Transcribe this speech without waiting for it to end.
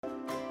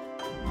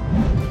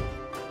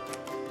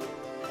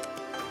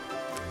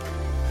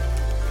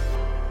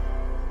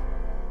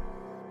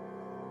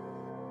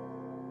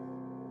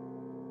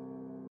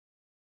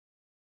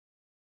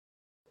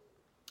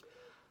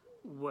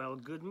Well,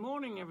 good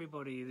morning,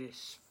 everybody,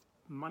 this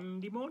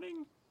Monday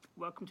morning.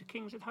 Welcome to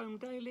Kings at Home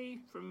Daily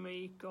from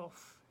me,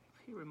 Goff,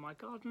 here in my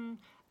garden.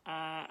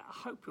 I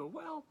hope you're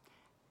well,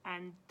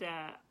 and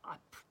I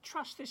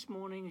trust this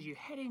morning as you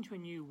head into a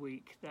new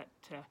week that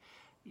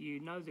you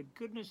know the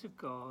goodness of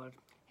God,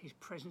 His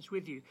presence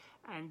with you.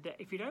 And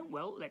if you don't,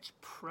 well, let's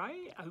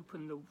pray,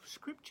 open the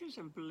scriptures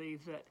and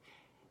believe that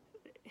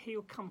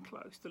He'll come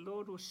close. The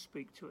Lord will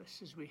speak to us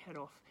as we head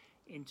off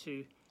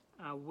into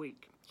our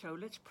week. So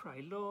let's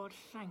pray. Lord,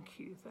 thank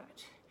you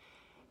that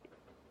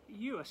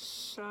you are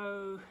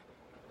so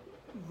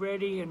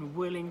ready and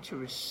willing to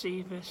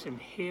receive us and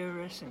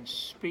hear us and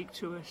speak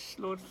to us.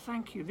 Lord,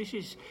 thank you. This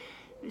is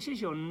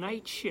your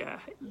nature.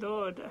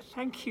 Lord,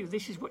 thank you.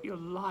 This is what you're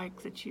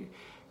like, that you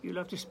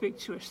love to speak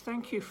to us.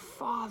 Thank you,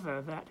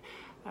 Father, that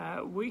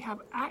we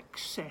have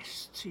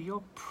access to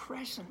your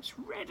presence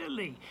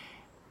readily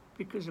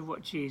because of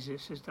what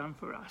Jesus has done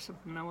for us, and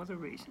for no other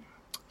reason.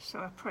 So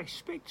I pray,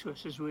 speak to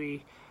us as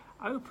we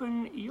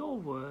open your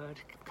word.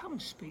 Come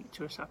and speak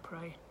to us, I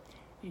pray,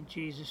 in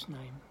Jesus'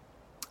 name.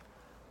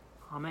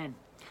 Amen.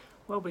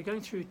 Well, we're going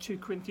through 2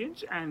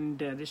 Corinthians, and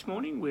this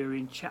morning we're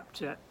in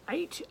chapter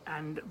 8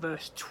 and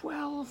verse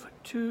 12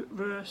 to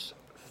verse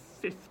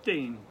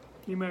 15.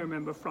 You may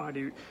remember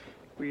Friday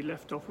we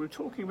left off, we were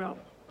talking about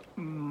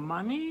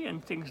money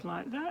and things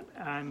like that,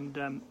 and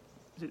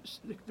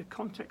the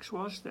context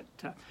was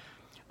that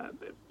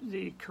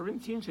the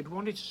Corinthians had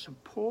wanted to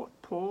support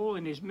Paul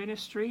in his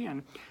ministry,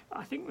 and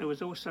I think there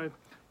was also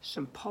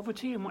some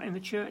poverty in the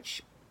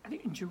church. I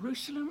think in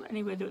Jerusalem,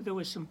 anyway, there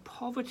was some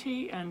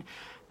poverty, and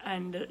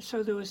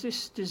so there was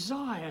this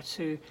desire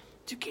to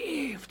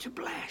give, to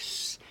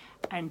bless,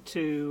 and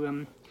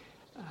to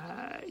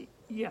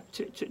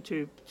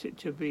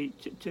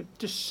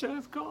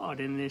serve God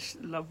in this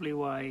lovely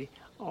way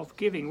of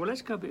giving. Well,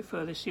 let's go a bit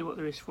further, see what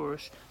there is for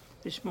us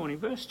this morning.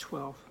 Verse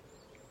 12.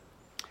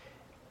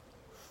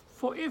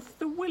 For if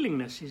the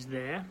willingness is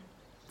there,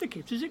 the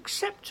gift is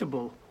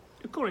acceptable,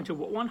 according to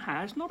what one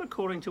has, not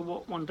according to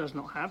what one does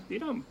not have. You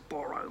don't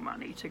borrow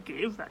money to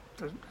give,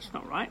 that's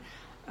not right.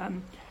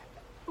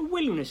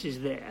 Willingness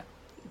is there.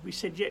 We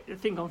said I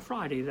think on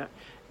Friday that,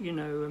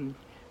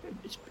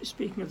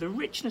 speaking of the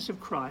richness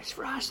of Christ,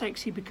 for our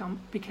sakes he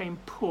became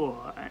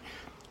poor,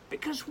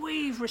 because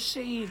we've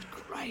received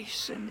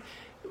grace, and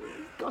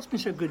God's been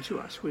so good to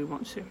us. We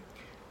want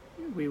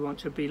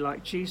to be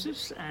like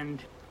Jesus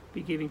and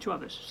be giving to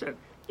others. So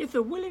if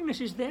the willingness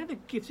is there, the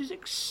gift is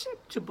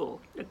acceptable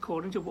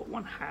according to what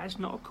one has,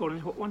 not according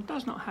to what one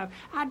does not have.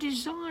 Our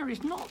desire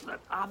is not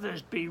that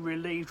others be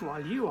relieved while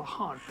you are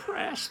hard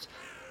pressed,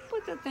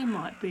 but that there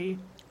might be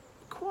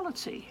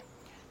equality.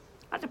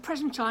 At the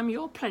present time,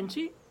 your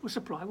plenty will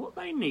supply what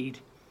they need,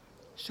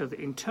 so that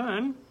in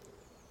turn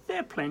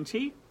their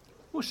plenty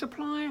will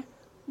supply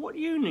what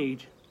you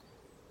need.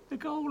 The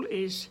goal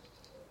is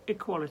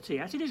equality.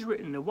 As it is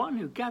written, the one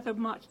who gathered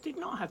much did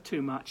not have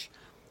too much.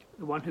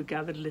 The one who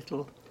gathered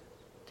little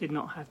did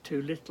not have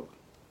too little.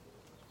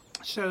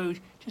 So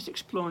just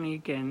exploring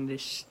again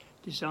this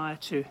desire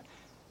to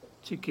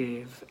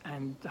give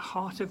and the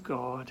heart of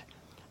God.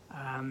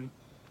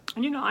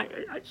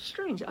 It's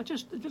strange. A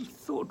little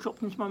thought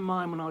dropped into my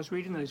mind when I was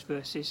reading those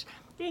verses.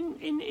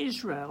 In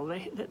Israel,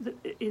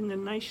 in the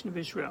nation of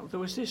Israel, there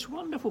was this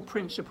wonderful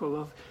principle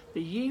of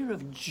the year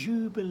of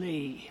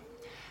Jubilee.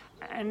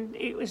 And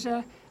it was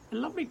a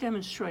lovely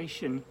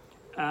demonstration.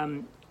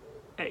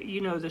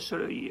 The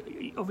sort of,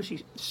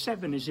 obviously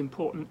 7 is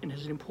important and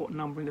is an important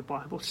number in the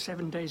Bible.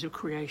 7 days of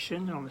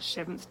creation, and on the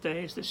 7th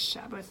day is the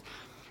Sabbath.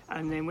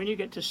 And then when you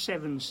get to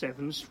 7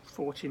 sevens,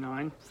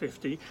 49,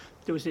 50,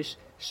 there was this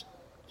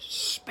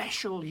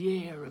special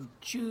year of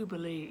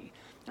Jubilee,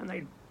 and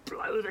they'd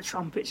blow the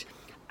trumpets.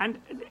 And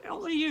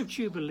on the year of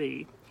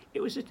Jubilee,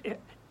 it was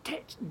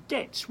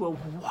debts were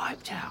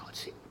wiped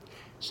out.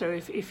 So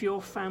if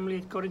your family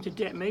had got into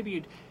debt, maybe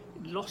you'd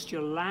lost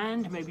your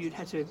land, maybe you'd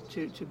had to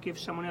give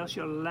someone else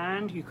your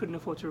land, you couldn't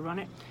afford to run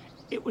it.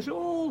 It was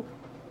all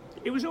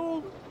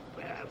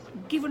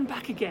given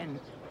back again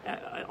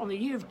on the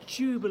year of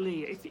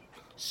Jubilee.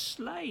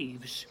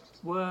 Slaves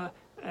were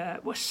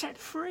set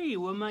free,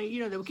 were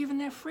made, they were given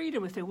their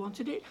freedom if they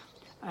wanted it.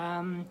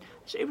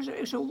 So it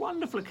was a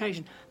wonderful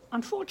occasion.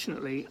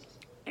 Unfortunately,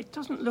 it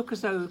doesn't look as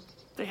though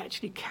they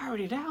actually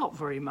carried it out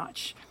very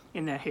much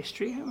in their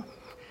history.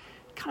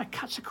 Kind of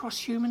cuts across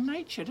human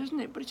nature, doesn't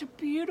it? But it's a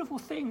beautiful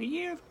thing, the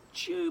year of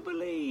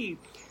Jubilee,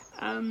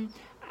 and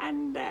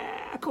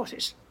of course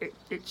it's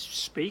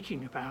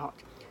speaking about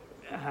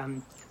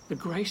the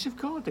grace of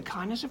God, the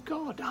kindness of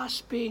God, us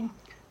being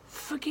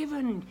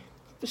forgiven,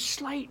 the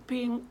slate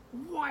being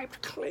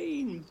wiped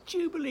clean.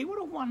 Jubilee, what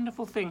a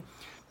wonderful thing.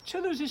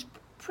 So there's this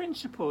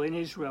principle in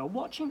Israel,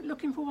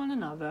 looking for one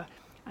another,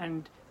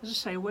 and as I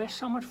say, where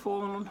some had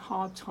fallen on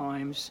hard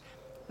times,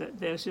 that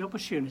there's an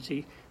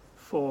opportunity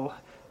for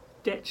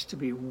debts to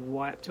be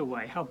wiped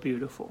away. How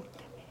beautiful.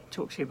 It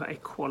talks here about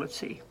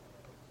equality.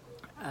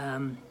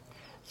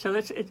 So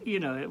that's it,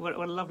 what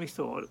a lovely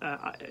thought,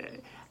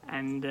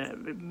 and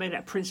may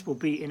that principle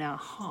be in our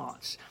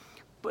hearts.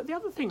 But the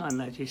other thing I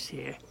notice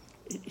here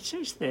it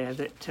says there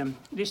that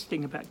this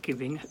thing about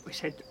giving, we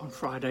said on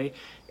Friday,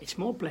 it's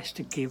more blessed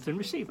to give than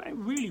receive. It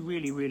really,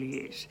 really, really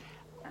is.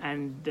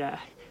 And I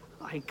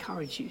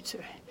encourage you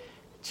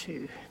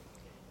to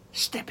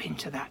step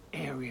into that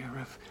area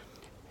of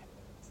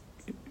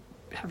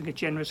having a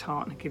generous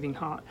heart and a giving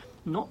heart,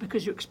 not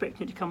because you're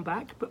expecting it to come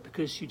back, but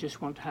because you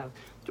just want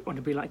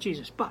to be like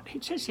Jesus. But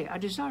it says here, our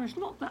desire is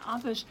not that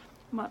others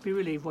might be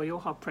relieved while you're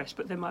hard pressed,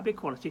 but there might be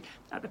equality.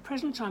 At the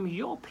present time,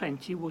 your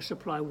plenty will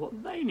supply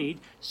what they need,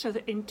 so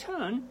that in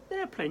turn,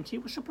 their plenty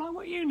will supply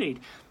what you need.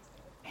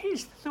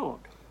 Here's the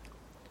thought.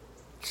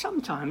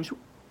 Sometimes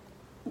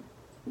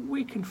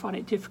we can find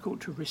it difficult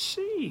to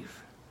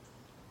receive.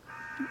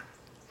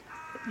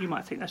 You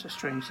might think that's a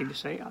strange thing to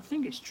say. I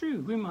think it's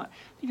true. We might,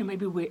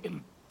 maybe we're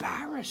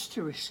embarrassed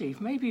to receive.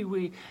 Maybe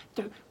we're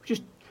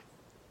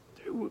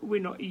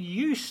not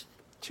used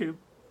to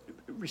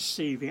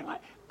receiving.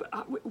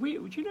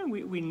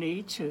 We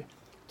need to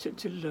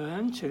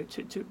learn to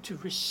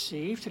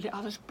receive, to let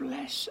others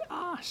bless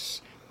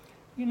us.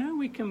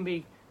 We can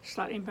be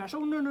slightly embarrassed.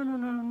 Oh,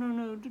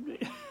 no.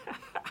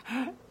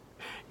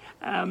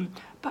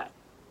 But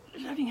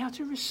learning how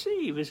to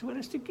receive as well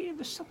as to give,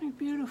 there's something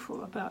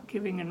beautiful about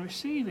giving and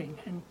receiving.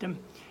 And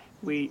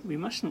we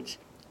mustn't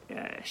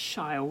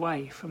shy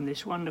away from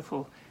this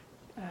wonderful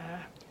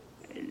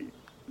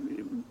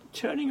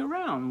turning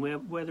around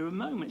where there are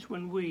moments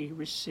when we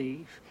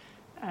receive.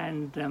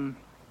 And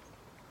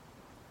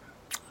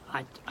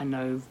I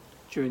know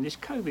during this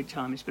COVID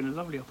time it's been a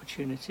lovely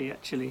opportunity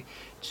actually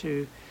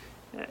to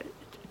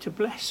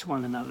bless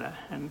one another,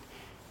 and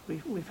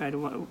we've had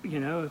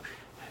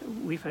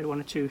we've had one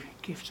or two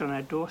gifts on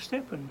our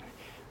doorstep, and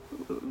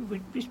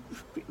it's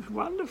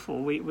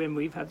wonderful when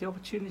we've had the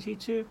opportunity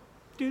to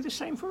do the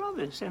same for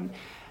others. And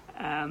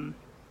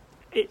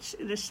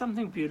there's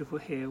something beautiful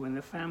here when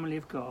the family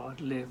of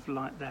God live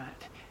like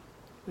that,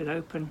 with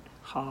open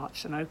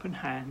hearts and open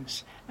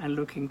hands, and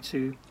looking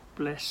to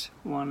bless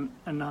one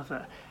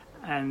another.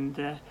 And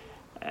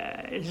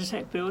as I say,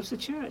 it builds the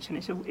church, and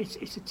it's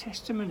a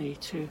testimony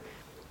to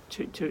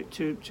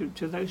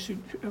those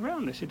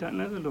around us who don't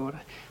know the Lord.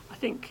 I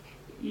think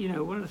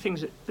one of the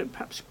things that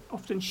perhaps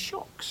often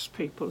shocks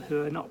people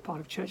who are not part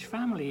of church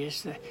family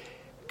is that,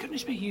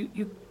 goodness me,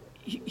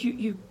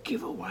 you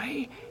give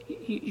away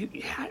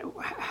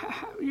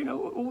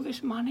all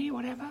this money,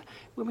 whatever,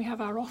 when we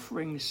have our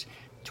offerings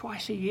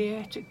twice a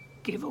year to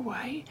give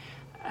away.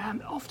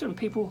 Often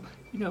people,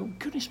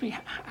 goodness me,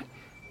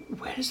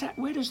 where does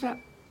that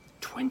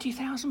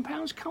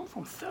 £20,000 come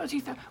from?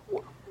 30,000?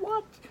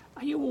 What?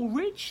 Are you all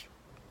rich?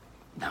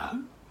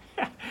 No.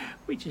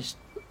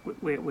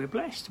 we're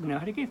blessed. We know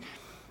how to give.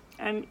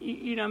 And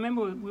I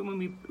remember when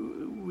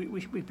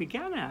we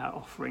began our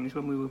offerings,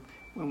 when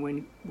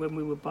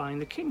we were buying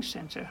the King's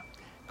Centre,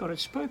 God had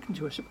spoken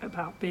to us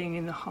about being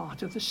in the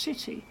heart of the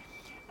city,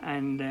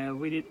 and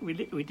we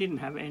didn't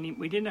have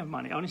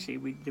money. Honestly,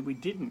 we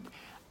didn't,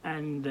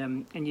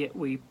 and yet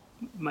we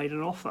made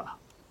an offer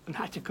and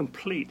had to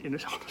complete on a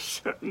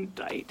certain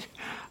date.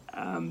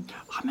 I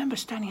remember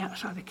standing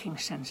outside the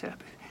King's Centre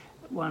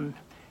one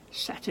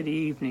Saturday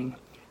evening,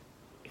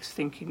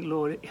 thinking,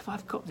 Lord, if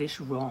I've got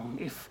this wrong,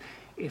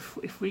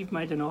 if we've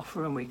made an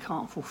offer and we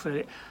can't fulfil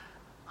it,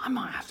 I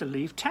might have to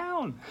leave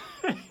town.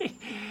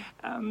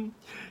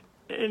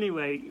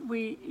 Anyway,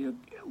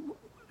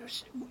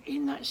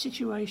 in that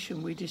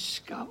situation, we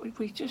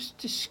just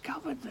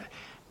discovered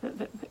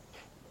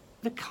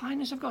the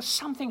kindness of God.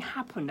 Something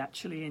happened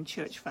actually in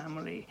church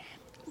family.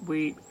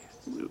 We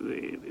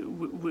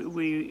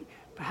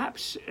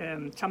perhaps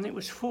something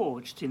was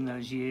forged in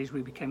those years.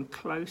 We became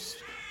close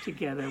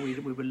together. We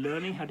were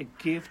learning how to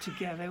give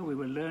together. We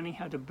were learning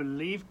how to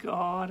believe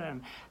God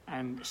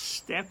and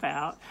step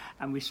out.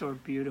 And we saw a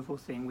beautiful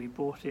thing. We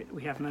bought it.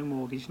 We have no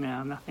mortgage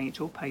now, nothing. It's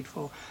all paid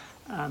for.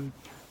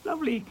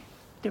 Lovely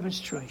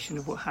demonstration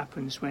of what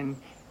happens when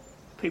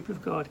people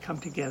of God come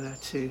together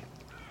to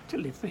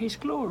live for His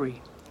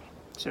glory.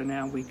 So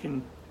now we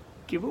can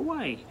give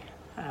away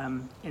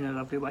in a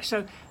lovely way.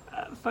 So,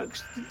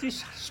 folks,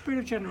 this spirit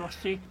of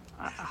generosity,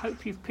 I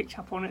hope you've picked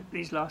up on it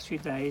these last few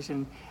days,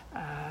 and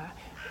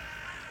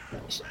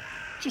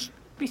just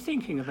be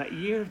thinking of that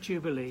year of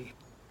Jubilee.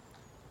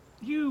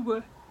 You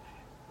were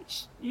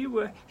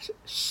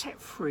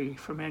set free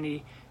from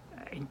any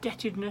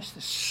indebtedness.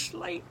 The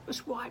slate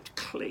was wiped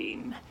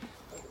clean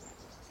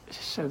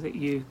so that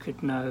you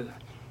could know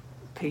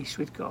peace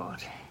with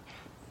God.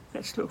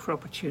 Let's look for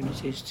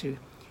opportunities to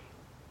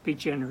be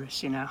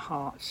generous in our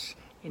hearts,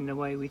 in the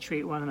way we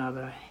treat one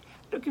another,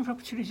 looking for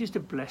opportunities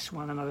to bless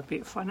one another, be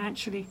it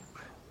financially,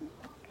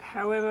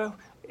 however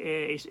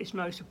it's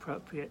most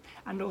appropriate.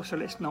 And also,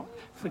 let's not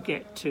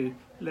forget to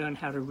learn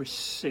how to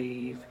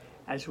receive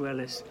as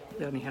well as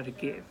learning how to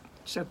give.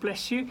 So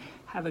bless you.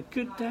 Have a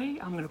good day.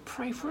 I'm going to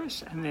pray for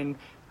us and then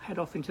head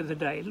off into the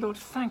day. Lord,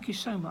 thank you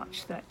so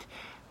much that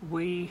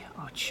we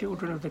are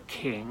children of the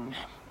King.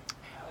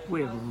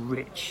 We're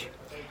rich.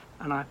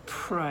 And I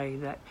pray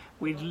that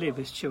we live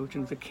as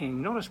children of the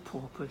King, not as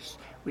paupers,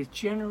 with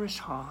generous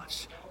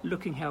hearts,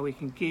 looking how we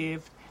can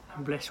give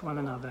and bless one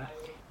another.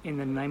 in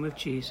the name of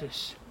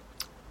Jesus.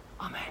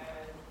 Amen.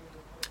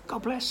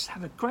 God bless.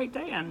 Have a great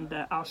day, and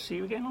I'll see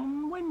you again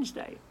on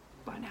Wednesday.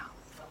 Bye now.